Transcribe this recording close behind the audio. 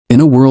In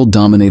a world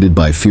dominated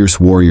by fierce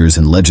warriors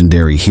and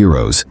legendary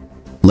heroes,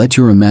 let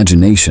your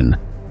imagination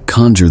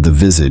conjure the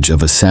visage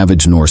of a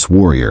savage Norse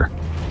warrior,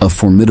 a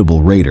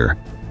formidable raider,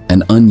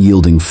 an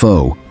unyielding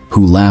foe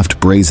who laughed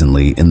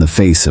brazenly in the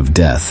face of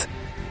death.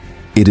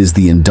 It is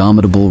the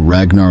indomitable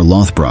Ragnar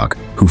Lothbrok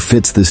who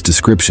fits this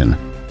description,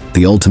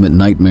 the ultimate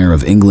nightmare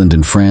of England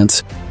and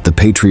France, the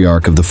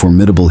patriarch of the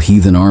formidable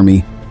heathen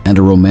army, and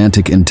a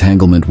romantic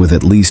entanglement with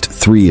at least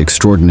 3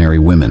 extraordinary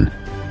women.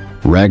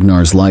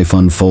 Ragnar's life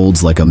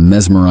unfolds like a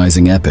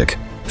mesmerizing epic,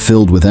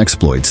 filled with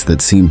exploits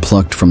that seem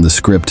plucked from the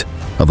script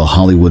of a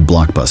Hollywood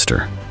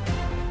blockbuster.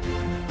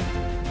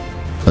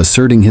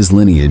 Asserting his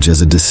lineage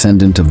as a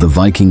descendant of the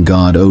Viking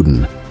god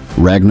Odin,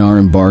 Ragnar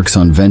embarks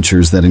on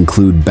ventures that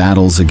include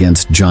battles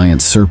against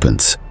giant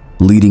serpents,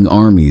 leading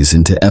armies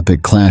into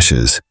epic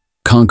clashes,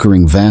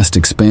 conquering vast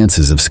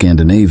expanses of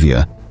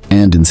Scandinavia,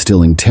 and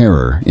instilling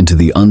terror into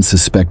the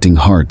unsuspecting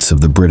hearts of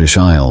the British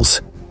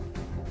Isles.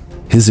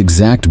 His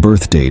exact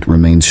birth date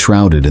remains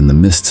shrouded in the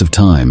mists of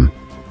time,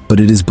 but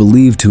it is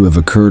believed to have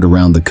occurred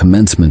around the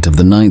commencement of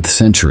the 9th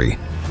century.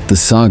 The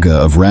Saga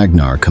of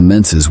Ragnar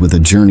commences with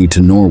a journey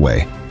to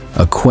Norway,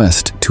 a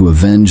quest to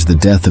avenge the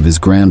death of his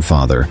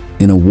grandfather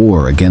in a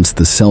war against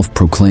the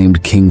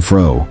self-proclaimed King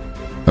Fro,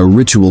 a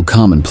ritual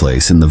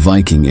commonplace in the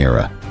Viking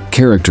era,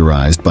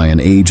 characterized by an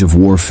age of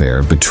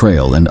warfare,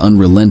 betrayal, and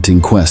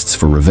unrelenting quests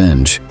for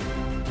revenge.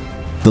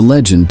 The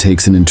legend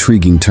takes an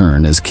intriguing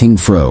turn as King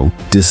Fro,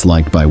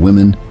 disliked by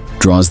women,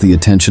 draws the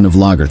attention of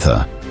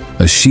Lagertha,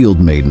 a shield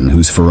maiden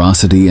whose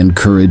ferocity and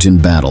courage in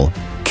battle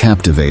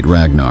captivate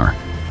Ragnar.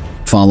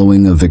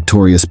 Following a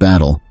victorious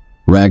battle,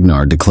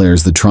 Ragnar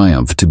declares the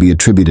triumph to be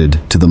attributed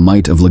to the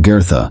might of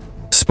Lagertha,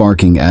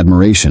 sparking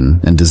admiration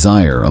and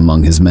desire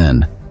among his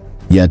men.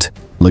 Yet,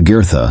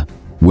 Lagertha,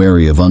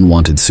 wary of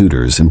unwanted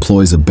suitors,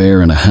 employs a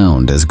bear and a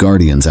hound as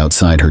guardians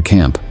outside her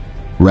camp.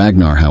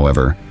 Ragnar,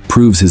 however,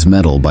 proves his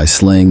mettle by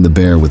slaying the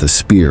bear with a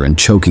spear and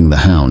choking the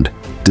hound,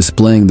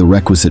 displaying the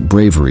requisite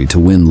bravery to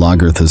win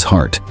Lagertha's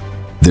heart.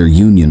 Their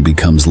union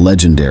becomes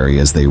legendary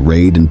as they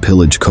raid and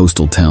pillage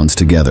coastal towns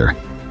together,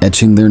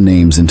 etching their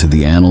names into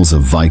the annals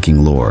of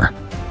Viking lore.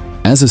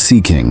 As a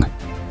sea king,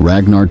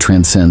 Ragnar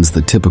transcends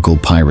the typical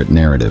pirate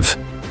narrative.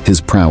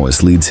 His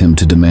prowess leads him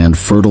to demand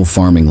fertile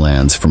farming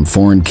lands from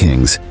foreign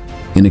kings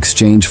in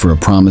exchange for a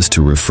promise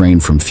to refrain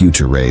from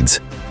future raids.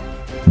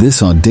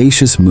 This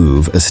audacious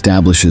move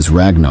establishes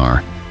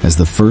Ragnar as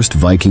the first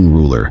Viking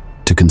ruler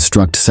to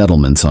construct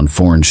settlements on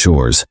foreign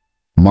shores,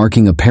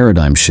 marking a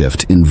paradigm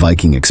shift in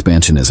Viking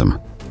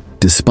expansionism.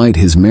 Despite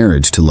his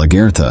marriage to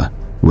Lagertha,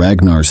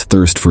 Ragnar's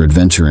thirst for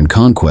adventure and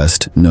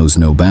conquest knows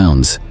no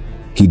bounds.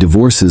 He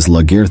divorces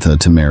Lagertha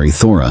to marry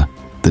Thora,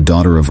 the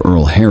daughter of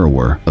Earl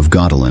Harrower of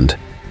Gotaland.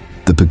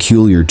 The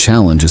peculiar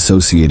challenge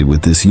associated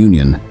with this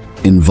union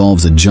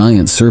involves a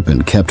giant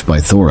serpent kept by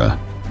Thora.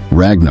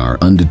 Ragnar,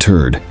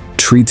 undeterred,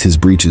 treats his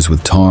breeches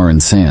with tar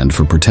and sand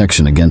for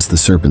protection against the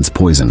serpent's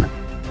poison.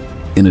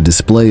 In a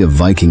display of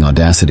Viking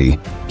audacity,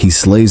 he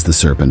slays the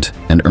serpent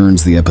and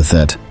earns the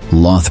epithet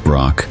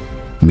Lothbrok,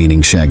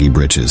 meaning shaggy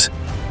breeches.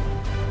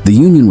 The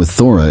union with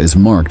Thora is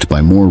marked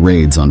by more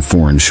raids on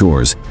foreign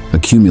shores,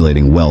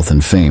 accumulating wealth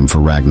and fame for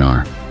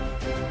Ragnar.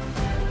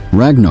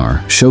 Ragnar,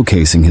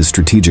 showcasing his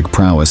strategic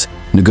prowess,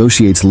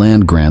 negotiates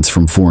land grants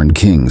from foreign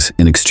kings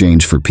in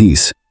exchange for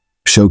peace,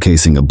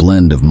 showcasing a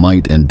blend of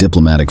might and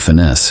diplomatic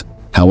finesse.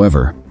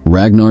 However,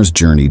 Ragnar's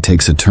journey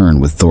takes a turn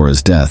with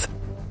Thora's death,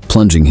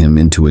 plunging him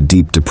into a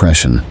deep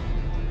depression.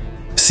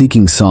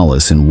 Seeking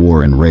solace in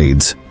war and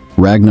raids,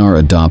 Ragnar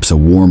adopts a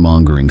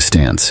warmongering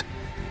stance.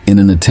 In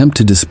an attempt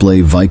to display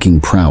Viking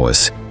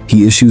prowess,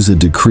 he issues a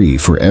decree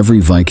for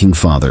every Viking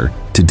father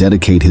to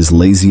dedicate his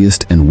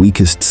laziest and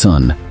weakest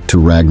son to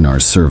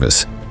Ragnar's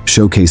service,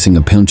 showcasing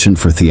a penchant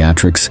for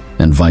theatrics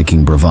and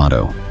Viking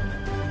bravado.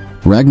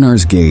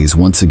 Ragnar's gaze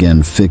once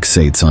again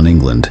fixates on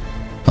England,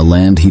 a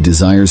land he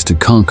desires to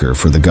conquer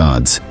for the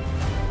gods.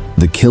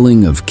 The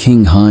killing of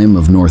King Haim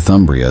of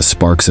Northumbria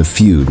sparks a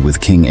feud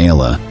with King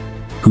Aela,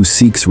 who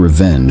seeks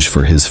revenge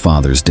for his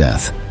father's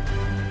death.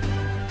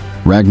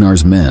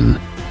 Ragnar's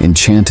men,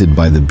 enchanted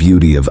by the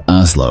beauty of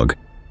Aslog,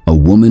 a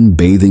woman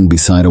bathing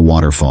beside a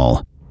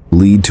waterfall,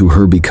 lead to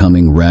her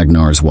becoming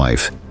Ragnar's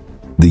wife.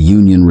 The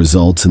union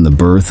results in the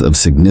birth of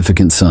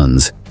significant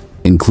sons,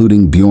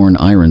 including Bjorn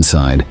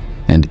Ironside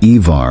and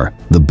Ivar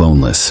the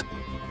Boneless.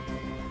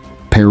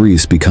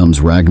 Paris becomes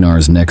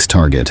Ragnar's next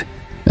target,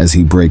 as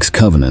he breaks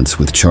covenants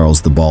with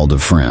Charles the Bald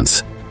of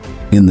France.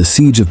 In the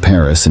Siege of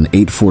Paris in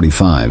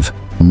 845,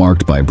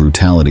 marked by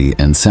brutality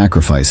and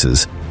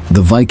sacrifices,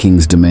 the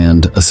Vikings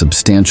demand a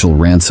substantial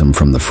ransom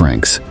from the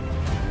Franks.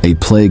 A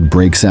plague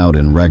breaks out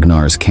in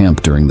Ragnar's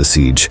camp during the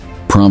siege,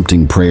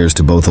 prompting prayers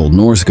to both Old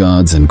Norse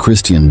gods and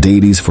Christian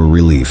deities for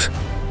relief.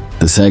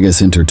 The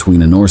sagas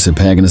intertwine Norse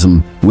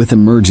paganism with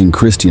emerging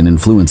Christian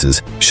influences,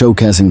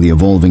 showcasing the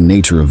evolving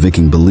nature of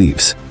Viking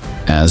beliefs.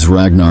 As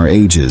Ragnar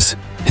ages,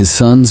 his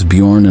sons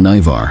Bjorn and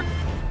Ivar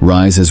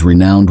rise as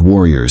renowned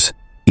warriors,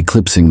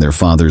 eclipsing their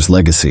father's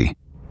legacy.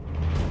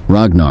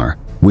 Ragnar,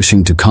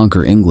 wishing to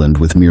conquer England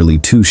with merely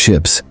 2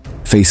 ships,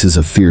 faces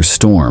a fierce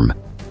storm,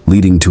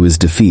 leading to his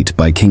defeat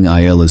by King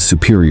Ailla's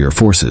superior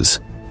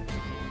forces.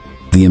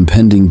 The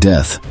impending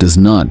death does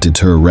not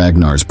deter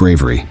Ragnar's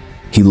bravery.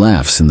 He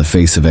laughs in the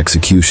face of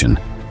execution,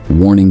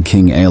 warning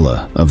King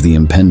Aella of the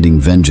impending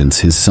vengeance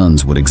his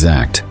sons would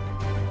exact.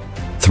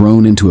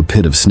 Thrown into a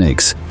pit of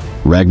snakes,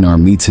 Ragnar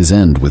meets his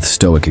end with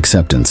stoic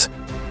acceptance.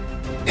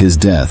 His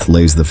death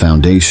lays the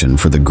foundation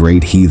for the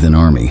great heathen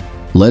army,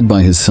 led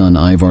by his son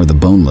Ivar the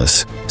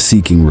Boneless,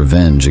 seeking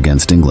revenge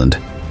against England.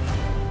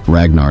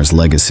 Ragnar's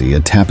legacy, a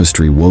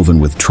tapestry woven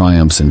with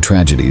triumphs and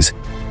tragedies,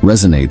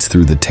 resonates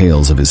through the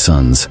tales of his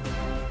sons.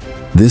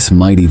 This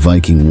mighty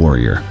Viking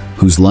warrior,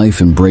 whose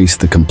life embraced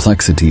the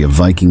complexity of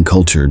Viking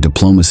culture,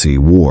 diplomacy,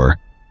 war,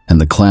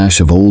 and the clash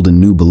of old and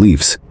new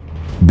beliefs,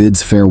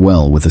 bids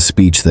farewell with a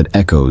speech that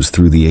echoes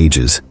through the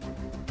ages.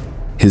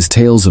 His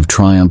tales of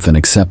triumph and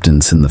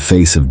acceptance in the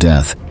face of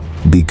death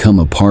become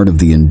a part of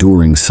the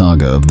enduring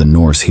saga of the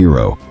Norse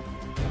hero.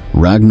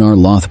 Ragnar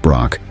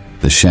Lothbrok,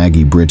 the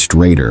shaggy-breeched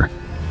raider,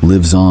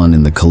 lives on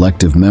in the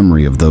collective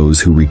memory of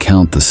those who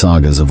recount the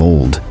sagas of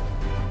old.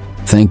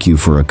 Thank you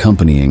for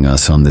accompanying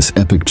us on this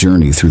epic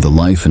journey through the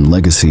life and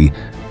legacy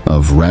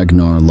of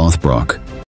Ragnar Lothbrok.